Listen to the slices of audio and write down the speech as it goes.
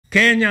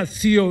Kenya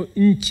sio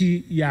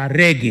nchi ya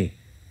rege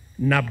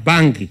na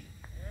bangi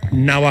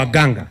na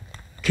waganga.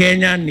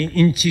 Kenya ni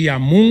nchi ya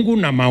Mungu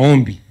na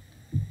maombi.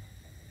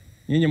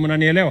 Nyinyi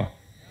mnanielewa?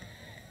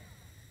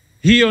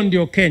 Hiyo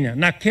ndio Kenya,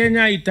 na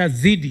Kenya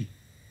itazidi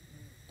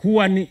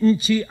kuwa ni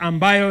nchi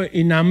ambayo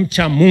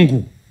inamcha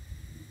Mungu.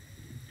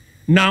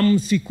 Na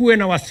msikue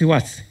na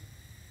wasiwasi.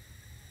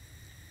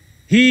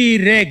 Hii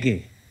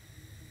rege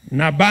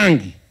na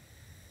bangi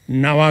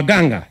na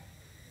waganga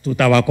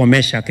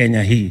tutawakomesha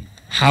Kenya hii.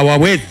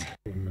 Hawawezi.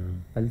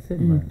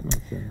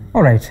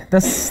 All right,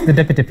 that's the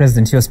Deputy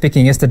President. He was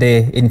speaking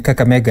yesterday in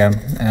Kakamega,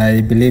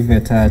 I believe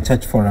at a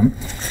church forum.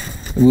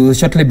 We will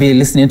shortly be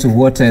listening to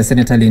what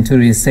Senator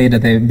Linturi said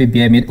at the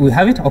BBI meeting. We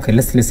have it? Okay,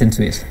 let's listen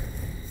to it.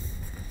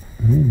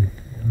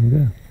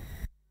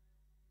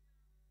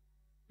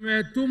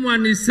 Metumwa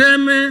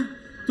niseme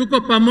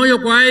tuko pamoja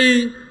kwa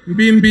hii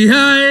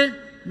BBI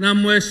na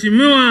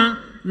Mheshimiwa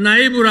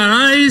Naibu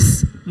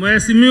Rais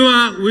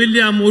Mheshimiwa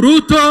William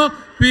Ruto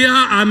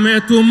pia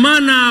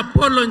ametumana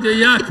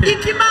apology yake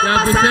ya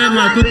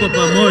kusema tuko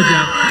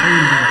pamoja.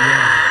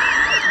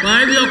 Kwa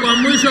hivyo kwa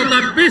mwisho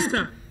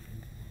kabisa.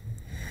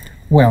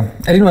 Well,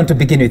 I didn't want to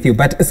begin with you,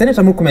 but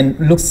Senator Murkomen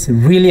looks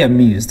really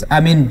amused.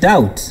 I'm in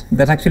doubt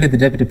that actually the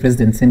Deputy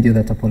President sent you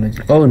that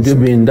apology. Oh,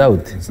 don't be in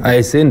doubt.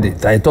 I sent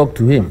it. I talked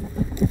to him.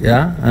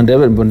 Yeah, and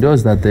everybody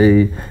knows that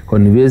they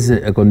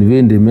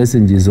conveyed the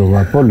messages of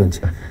apology.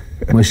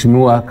 How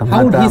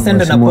would he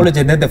send an apology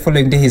and then the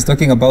following day he's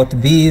talking about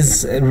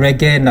these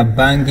reggae,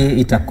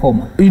 nabangi,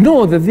 itakoma? You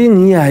know, the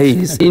thing here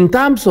is, in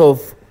terms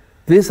of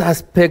this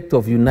aspect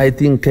of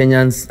uniting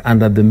Kenyans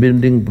under the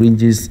Building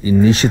Bridges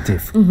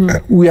initiative,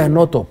 we are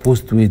not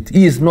opposed to it.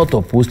 He is not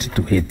opposed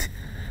to it,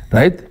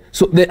 right?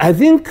 So I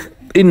think,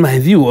 in my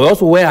view,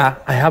 also where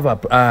I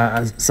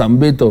have some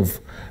bit of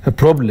a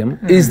problem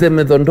is the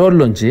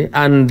methodology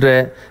and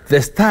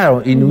the style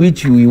in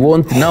which we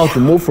want now to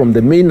move from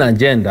the main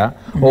agenda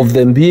of the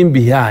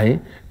BBI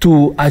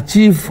to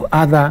achieve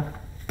other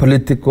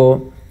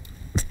political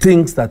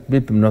things that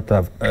people not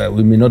have,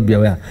 we may not be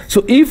aware.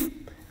 So if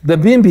the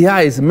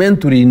BBI is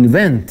meant to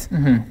reinvent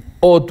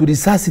or to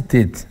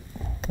resuscitate,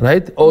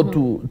 right, or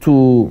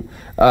to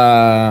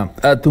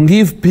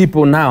give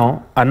people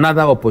now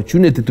another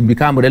opportunity to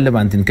become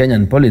relevant in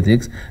Kenyan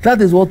politics, that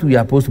is what we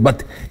are supposed to.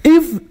 But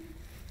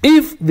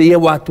if they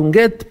were to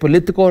get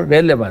political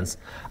relevance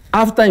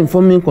after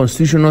informing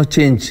constitutional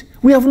change,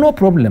 we have no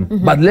problem.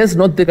 But let's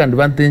not take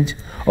advantage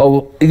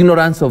of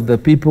ignorance of the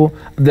people.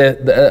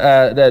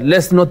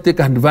 Let's not take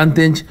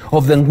advantage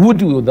of the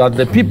goodwill that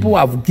the people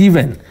have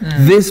given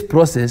this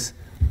process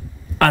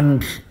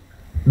and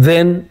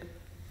then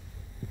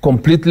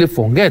completely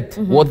forget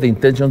what the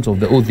intentions of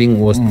the whole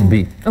thing was to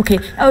be. Okay,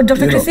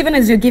 Dr. Chris, even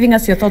as you're giving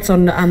us your thoughts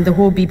on the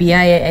whole BBI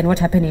and what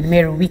happened in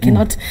Meru, we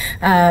cannot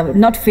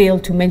not fail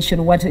to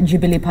mention what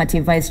Jubilee Party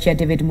Vice Chair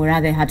David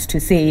Murathe had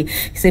to say.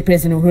 He said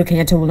President Uhuru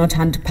Kenyatta will not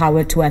hand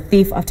power to a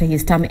thief after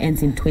his term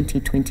ends in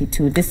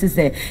 2022. This is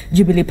the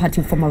Jubilee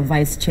Party former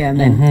Vice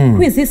Chairman.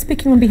 Who is he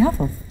speaking on behalf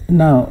of?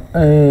 Now,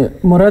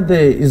 Murathe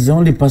is the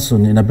only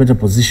person in a better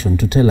position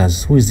to tell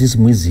us who is this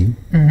mwizi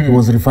he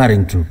was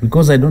referring to,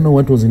 because I don't know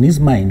what was in his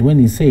mind when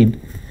he said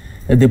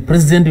that the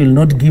president will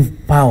not give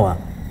power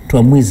to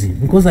a mwizi,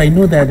 because I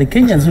know that the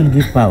Kenyans will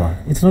give power.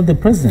 It's not the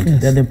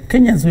president, that the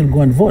Kenyans will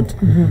go and vote.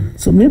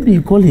 So maybe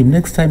you call him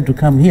next time to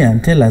come here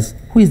and tell us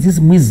who is this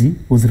mwizi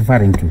was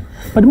referring to.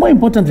 But more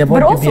importantly about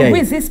But also BBI, who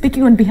is he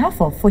speaking on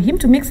behalf of for him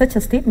to make such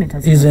a statement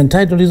as he's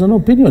entitled his own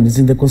opinion. It's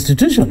in the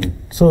Constitution.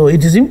 So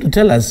it is him to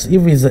tell us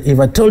if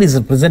at all he's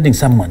representing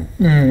someone.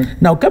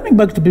 Now, coming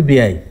back to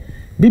BBI,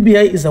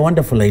 BBI is a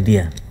wonderful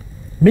idea.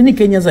 Many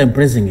Kenyans are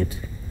embracing it.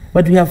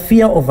 But we have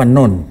fear of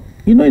unknown.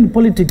 You know, in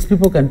politics,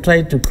 people can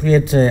try to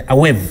create a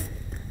wave,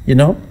 you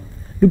know?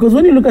 Because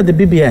when you look at the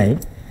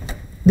BBI,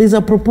 there's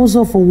a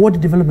proposal for ward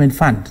development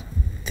fund.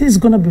 This is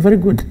going to be very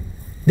good.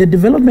 The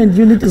development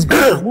unit is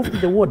going to move to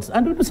the wards,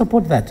 and we will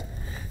support that.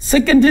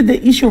 Secondly,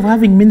 the issue of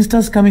having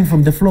ministers coming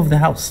from the floor of the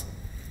House.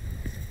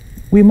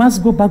 We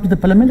must go back to the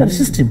parliamentary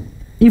system.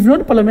 If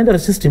not parliamentary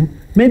system,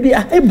 maybe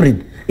a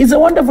hybrid. It's a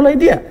wonderful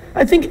idea.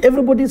 I think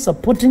everybody is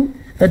supporting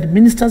that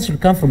ministers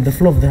should come from the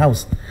floor of the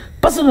House.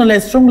 Personally, I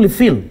strongly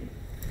feel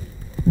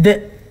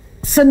the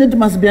Senate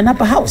must be an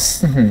upper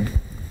house.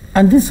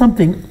 And this is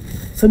something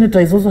Senator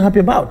is also happy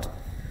about.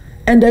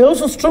 And I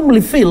also strongly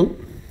feel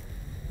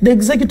the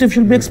executive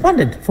should be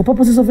expanded for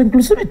purposes of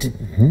inclusivity.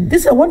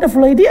 These are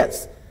wonderful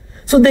ideas.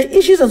 So the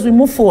issues as we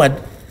move forward,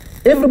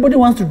 everybody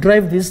wants to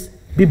drive this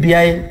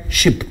BBI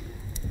ship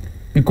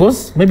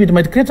because maybe it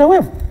might create a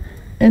wave.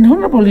 And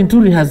Honorable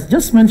Linturi has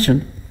just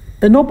mentioned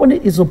that nobody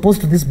is opposed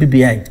to this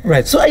BBI.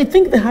 Right. So I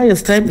think the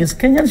highest time is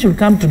Kenyans should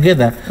come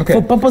together for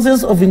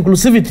purposes of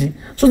inclusivity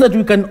so that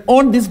we can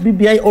own this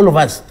BBI, all of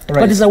us.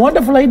 Right. But it's a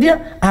wonderful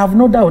idea. I have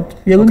no doubt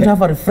we are going to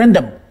have a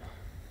referendum.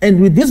 And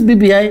with this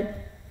BBI,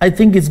 I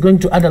think it's going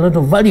to add a lot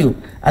of value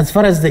as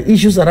far as the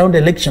issues around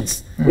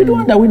elections. We don't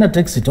want a winner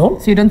takes it all.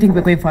 So you don't think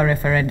we're going for a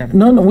referendum?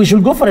 No, we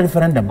should go for a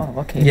referendum.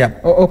 Oh, okay. Yeah.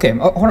 Okay.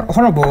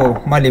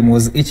 Honorable Malim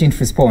was itching to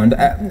respond.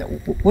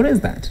 What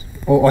is that?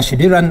 Or should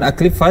you run a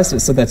clip first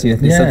so that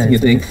there's something you're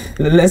doing?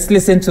 Let's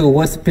listen to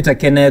what Peter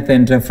Kenneth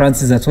and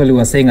Francis Atwoli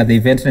were saying at the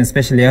event, and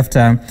especially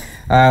after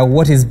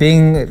what is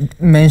being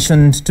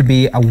mentioned to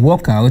be a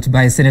walkout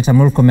by Senator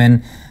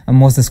Murkomen,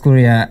 Moses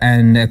Kuria,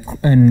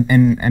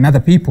 and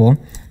other people.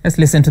 Let's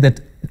listen to the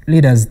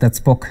leaders that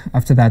spoke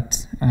after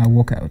that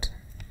walkout.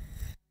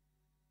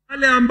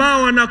 Wale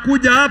ambao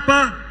wanakuja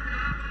hapa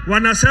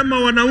wanasema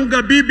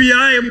wanaunga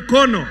BBI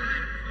mkono,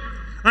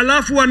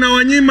 alafu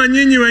wanawanyima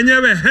nyinyi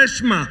wenyewe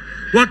heshima,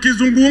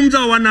 wakizungumza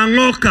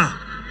wanang'oka.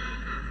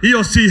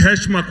 Hiyo si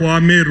heshima kwa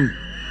Wameru.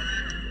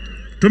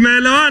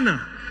 Tumeelewana?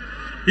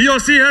 Hiyo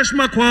si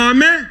heshima kwa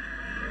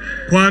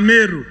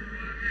Wameru.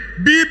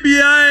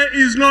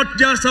 BBI is not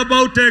just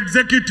about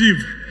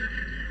executive.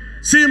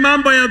 Si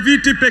mambo ya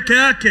viti peke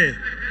yake.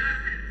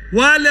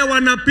 Wale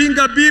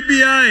wanapinga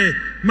BBI,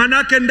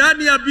 manake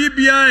ndani ya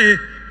BBI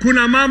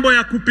kuna mambo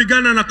ya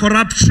kupigana na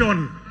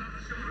corruption.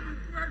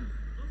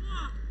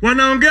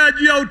 Wanaongea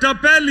juu ya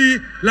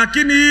utapeli,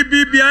 lakini hii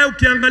BBI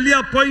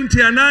ukiangalia point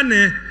ya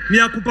 8 ni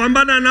ya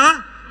kupambana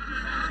na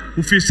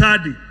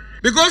ufisadi.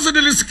 Because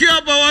nilisikia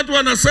hapa watu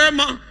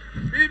wanasema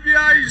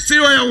BBI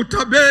sio ya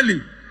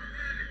utapeli.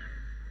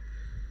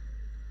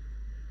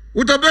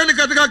 Utapeli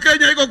katika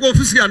Kenya iko kwa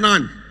ofisi ya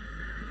nani?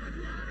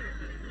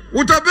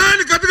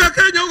 Utapeli katika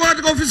Kenya uko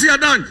katika ofisi ya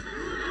nani?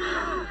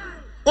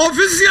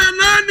 Ofisi ya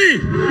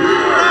nani?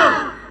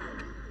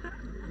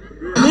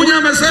 Munya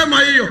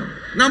amesema hiyo.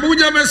 Na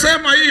Munya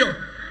amesema hiyo.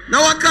 Na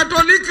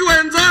Wakatoliki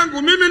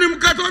wenzangu, mimi ni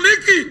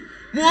Mkatoliki,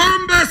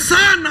 muombe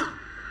sana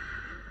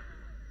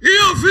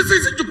hiyo ofisi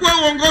isichukue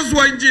uongozi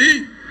wa nchi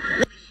hii.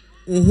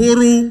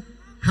 Uhuru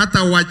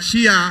hata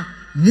wachia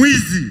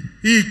mwizi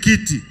hii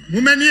kiti.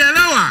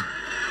 Mumenielewa?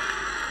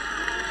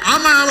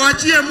 Ama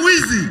awachie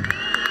mwizi?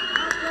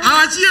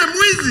 Awachie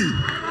mwizi?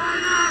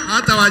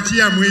 Hata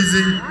wachia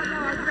mwizi.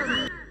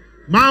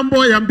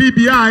 Mambo ya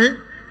BBI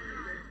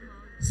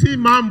si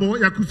mambo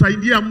ya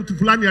kusaidia mtu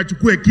fulani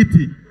achukue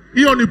kiti.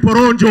 Hiyo ni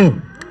poronjo.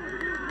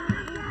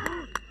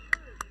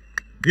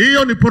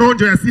 Hiyo ni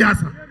poronjo ya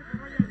siasa.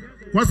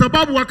 Kwa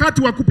sababu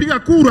wakati wa kupiga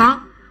kura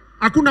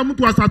hakuna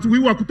mtu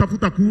asatuiwa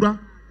kutafuta kura.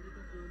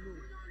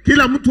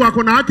 Kila mtu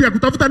ako na haki ya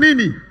kutafuta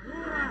nini?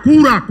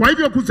 Kura. Kwa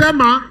hivyo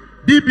kusema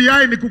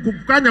BBI ni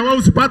kukukanya wewe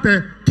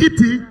usipate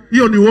kiti,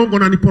 hiyo ni uongo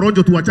na ni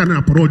poronjo, tuachane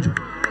na poronjo.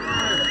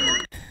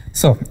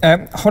 So,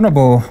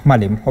 Honorable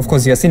Malim, of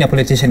course, you're a senior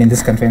politician in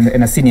this country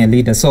and a senior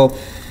leader. So,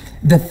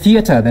 the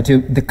theater that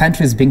the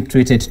country is being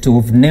treated to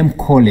of name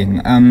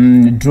calling,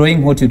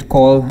 drawing what you'd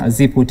call, as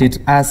he put it,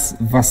 us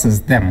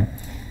versus them.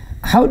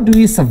 How do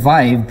we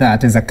survive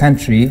that as a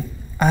country?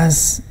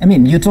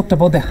 You talked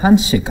about the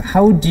handshake.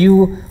 How do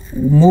you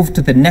move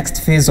to the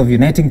next phase of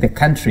uniting the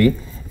country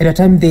at a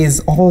time there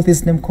is all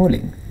this name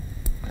calling?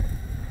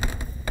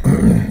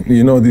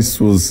 You know, this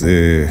was,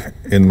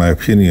 in my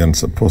opinion,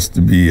 supposed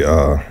to be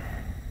a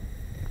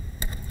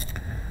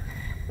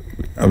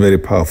very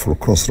powerful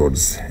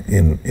crossroads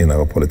in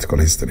our political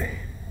history,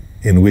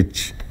 in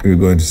which we're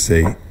going to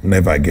say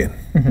never again.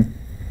 Mm-hmm.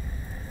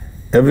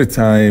 Every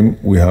time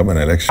we have an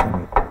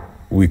election,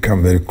 we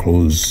come very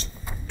close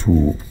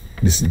to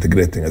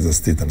disintegrating as a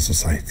state and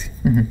society.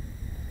 Mm-hmm.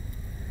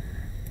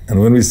 And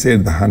when we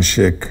said the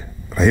handshake,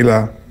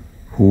 Raila,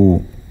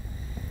 who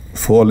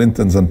for all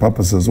intents and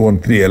purposes won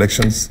 3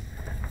 elections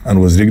and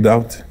was rigged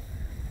out,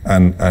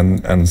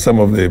 and some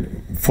of the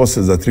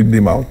forces that rigged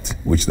him out,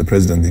 which the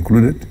president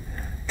included,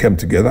 came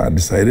together and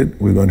decided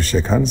we're going to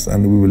shake hands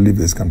and we will leave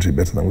this country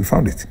better than we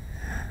found it.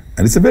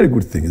 And it's a very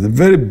good thing. It's a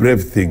very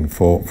brave thing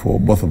for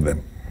both of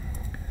them.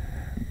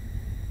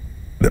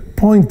 The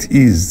point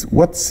is,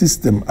 what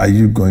system are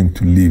you going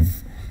to leave?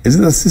 Is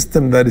it a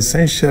system that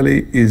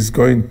essentially is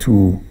going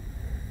to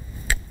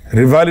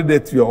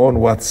revalidate your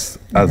own words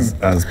as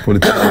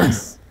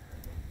politicians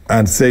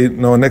and say,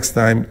 no, next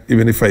time,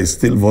 even if I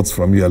steal votes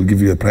from you, I'll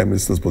give you a prime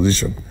minister's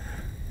position,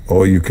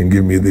 or you can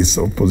give me this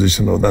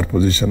position or that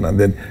position, and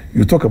then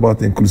you talk about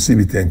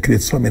inclusivity and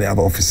create so many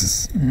other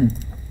offices? Mm-hmm.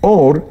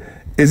 Or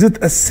is it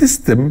a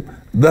system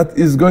that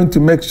is going to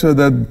make sure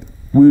that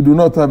we do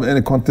not have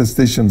any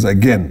contestations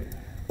again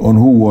on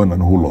who won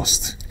and who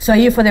lost? So are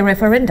you for the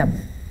referendum?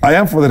 I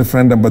am for the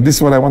referendum, but this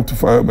is what I want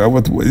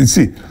to you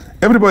see,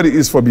 everybody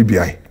is for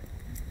BBI.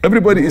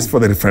 Everybody is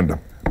for the referendum.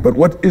 But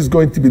what is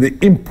going to be the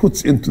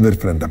inputs into the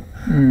referendum?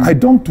 I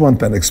don't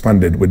want an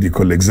expanded, what you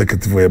call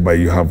executive, whereby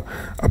you have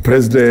a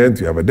president,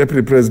 you have a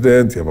deputy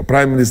president, you have a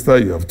prime minister,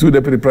 you have 2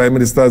 deputy prime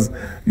ministers,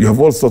 you have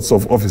all sorts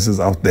of offices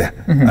out there.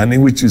 And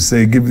in which you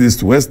say, give this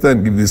to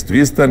Western, give this to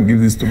Eastern, give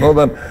this to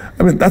Northern.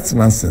 I mean, that's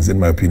nonsense in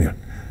my opinion.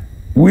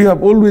 We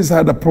have always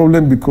had a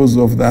problem because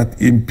of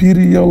that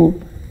imperial,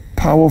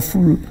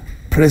 powerful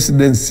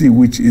presidency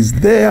which is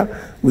there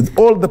with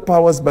all the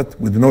powers but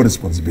with no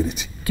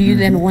responsibility. Do you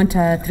then want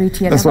a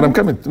 3-tier? That's what I'm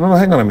coming to. No,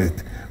 hang on a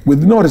minute.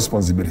 With no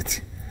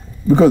responsibility.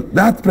 Because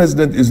that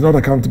president is not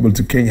accountable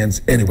to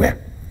Kenyans anywhere.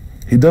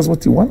 He does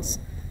what he wants.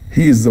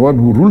 He is the one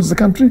who rules the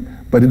country,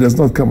 but he does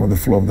not come on the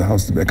floor of the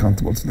House to be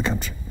accountable to the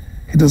country.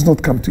 He does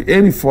not come to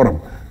any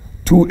forum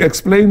to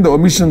explain the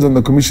omissions and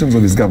the commissions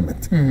of his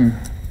government.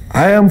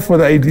 I am for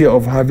the idea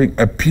of having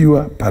a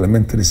pure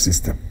parliamentary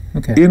system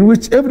in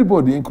which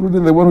everybody,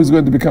 including the one who is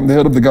going to become the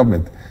head of the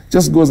government,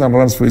 just goes and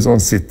runs for his own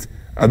seat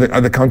at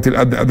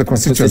the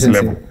constituency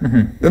level.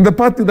 Then the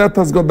party that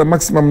has got the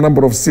maximum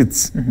number of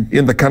seats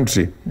in the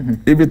country,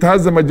 if it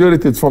has the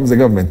majority, it forms the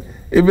government.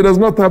 If it does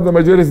not have the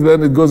majority,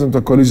 then it goes into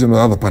a coalition with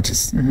other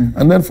parties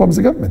and then forms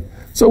the government.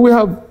 So we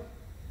have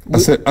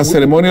a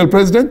ceremonial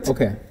president.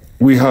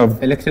 We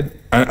have elected.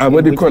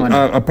 What do you call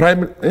a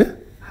prime?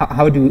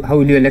 How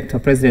will you elect a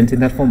president in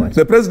that format?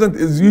 The president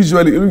is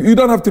usually, you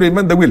don't have to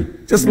reinvent the wheel.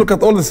 Just look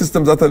at all the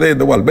systems that are there in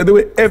the world. By the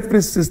way,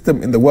 every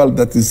system in the world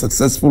that is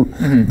successful,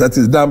 that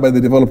is done by the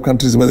developed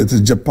countries, whether it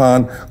is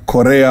Japan,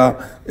 Korea,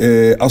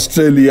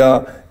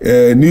 Australia,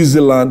 New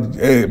Zealand,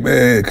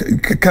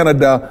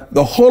 Canada,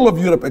 the whole of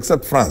Europe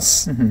except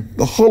France,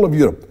 the whole of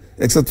Europe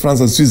except France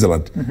and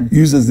Switzerland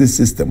uses this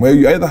system where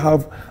you either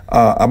have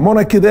a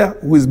monarchy there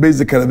who is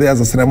basically there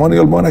as a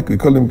ceremonial monarch, we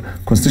call them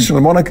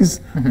constitutional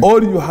monarchies,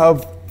 or you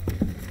have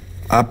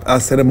a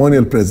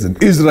ceremonial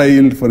president.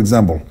 Israel, for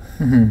example.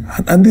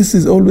 And this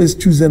is always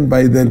chosen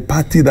by the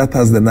party that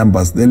has the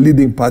numbers. The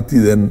leading party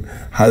then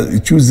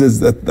chooses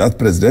that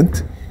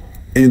president,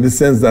 in the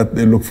sense that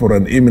they look for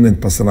an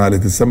eminent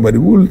personality, somebody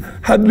who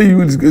hardly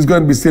is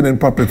going to be seen in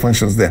public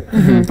functions there.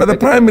 But the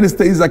prime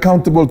minister is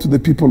accountable to the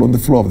people on the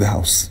floor of the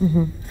house.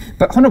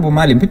 But Honorable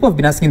Malim, people have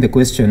been asking the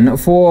question,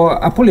 for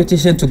a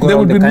politician to go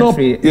around the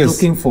country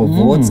looking for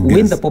votes,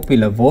 win the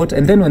popular vote,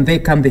 and then when they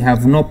come, they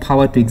have no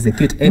power to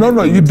execute anything.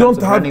 No, you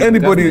don't have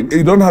anybody.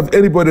 You don't have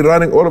anybody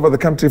running all over the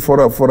country for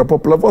a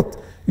popular vote.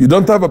 You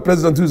don't have a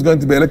president who is going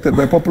to be elected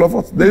by popular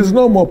votes. There is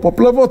no more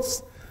popular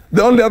votes.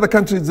 The only other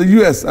country is the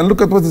US, and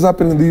look at what is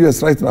happening in the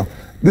US right now.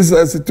 This is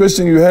a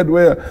situation you had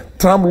where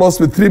Trump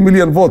lost with 3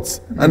 million votes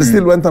and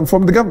still went and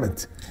formed the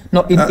government.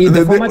 No, in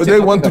the format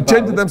they want to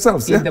change it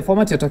themselves. In the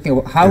format you're talking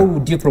about, how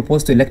would you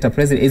propose to elect a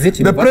president? Is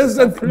it the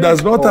president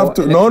does not have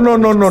to? No.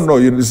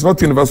 It's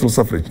not universal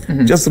suffrage.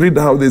 Just read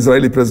how the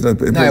Israeli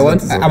president.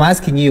 I'm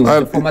asking you.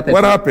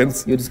 What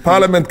happens?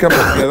 Parliament comes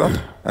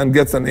together and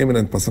gets an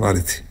eminent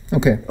personality.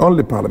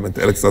 Only Parliament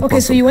elects that person.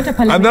 So you want a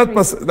parliamentary...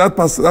 And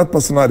that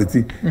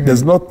personality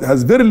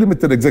has very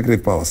limited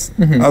executive powers,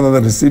 other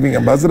than receiving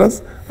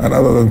ambassadors and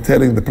other than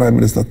telling the Prime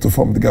Minister to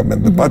form the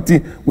government, the party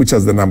which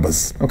has the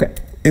numbers.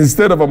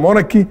 Instead of a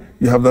monarchy,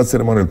 you have that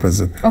ceremonial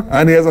president.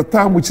 And he has a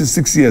term which is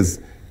 6 years.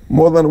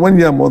 More than 1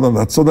 year, more than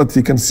that, so that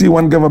he can see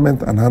one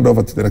government and hand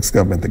over to the next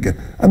government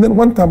again. And then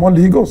one time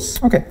only he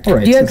goes. All right.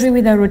 Do you agree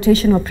with a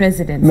rotational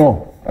president?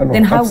 No.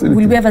 Then how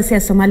will we ever see a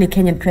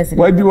Somali-Kenyan president?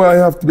 Why do I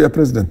have to be a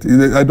president?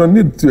 I don't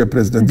need to be a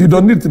president. You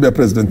don't need to be a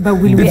president. But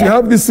if you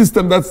have this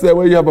system that's there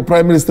where you have a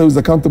prime minister who's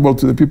accountable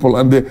to the people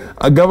and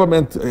a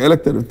government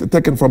elected,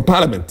 taken from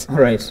parliament.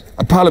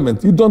 A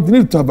parliament. You don't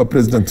need to have a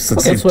president to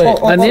succeed.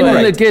 And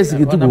in the case,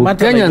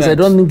 Kenyans, I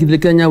don't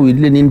think Kenya will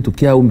really need to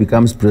care who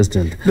becomes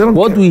president.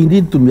 What we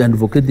need to be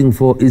advocating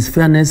for is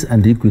fairness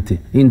and equity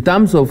in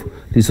terms of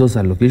resource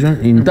allocation,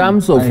 in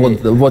terms of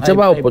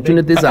whatever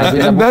opportunities are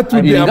available. And that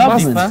will be a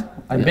must.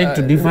 I beg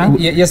to differ.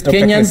 Yes,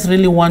 Kenyans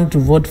really want to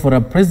vote for a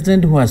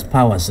president who has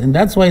powers, and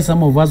that's why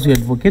some of us are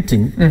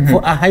advocating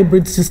for a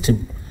hybrid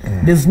system.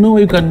 There's no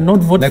way you can not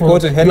vote for.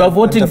 You are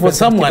voting for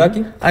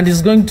someone, and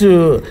it's going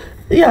to.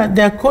 Yeah,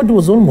 their code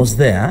was almost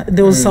there.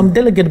 There was some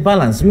delicate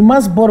balance. We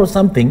must borrow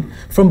something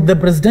from the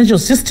presidential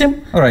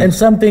system and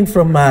something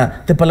from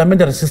the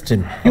parliamentary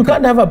system. You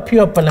can't have a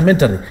pure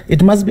parliamentary.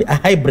 It must be a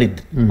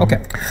hybrid.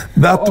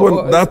 That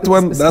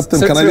one.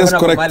 Can I just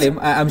correct? Malim,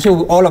 I'm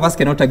sure all of us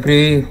cannot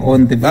agree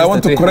on the views I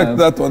want to correct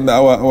that on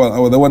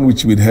the one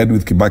which we had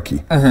with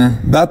Kibaki.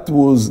 That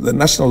was the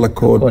national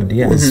accord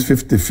was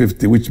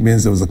 50-50, which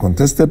means there was a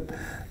contested,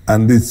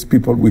 and these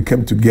people, we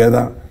came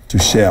together to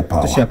share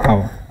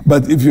power.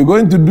 But if you're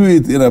going to do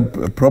it in a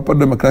proper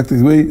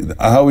democratic way,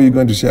 how are you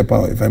going to share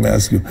power, if I may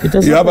ask you?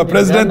 You have a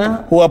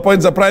president who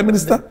appoints a prime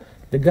minister?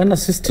 The Ghana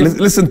system.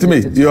 Listen to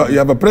me. You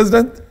have a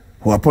president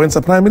who appoints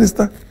a prime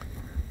minister.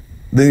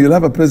 Then you'll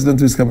have a president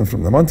who is coming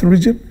from the mountain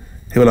region.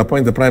 He will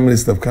appoint the prime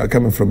minister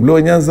coming from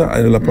Luo Nyanza,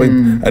 and he'll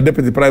appoint a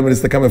deputy prime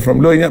minister coming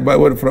from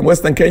from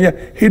Western Kenya.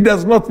 He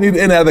does not need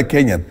any other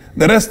Kenyan.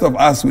 The rest of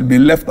us will be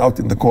left out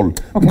in the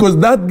cold because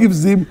that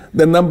gives him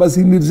the numbers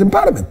he needs in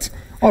parliament.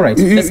 All right.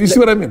 You see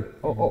what I mean?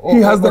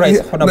 He has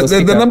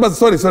the numbers,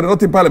 sorry,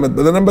 not in parliament,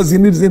 but the numbers he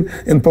needs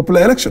in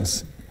popular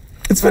elections.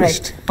 It's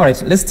finished. All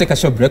right, let's take a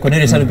short break. When we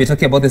return, we'll be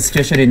talking about the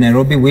situation in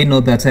Nairobi. We know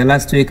that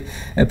last week,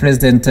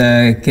 President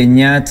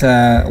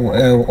Kenyatta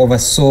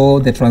oversaw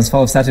the transfer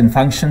of certain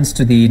functions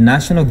to the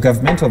national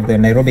government of the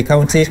Nairobi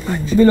County.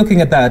 We'll be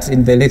looking at that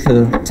in the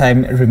little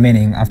time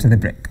remaining after the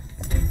break.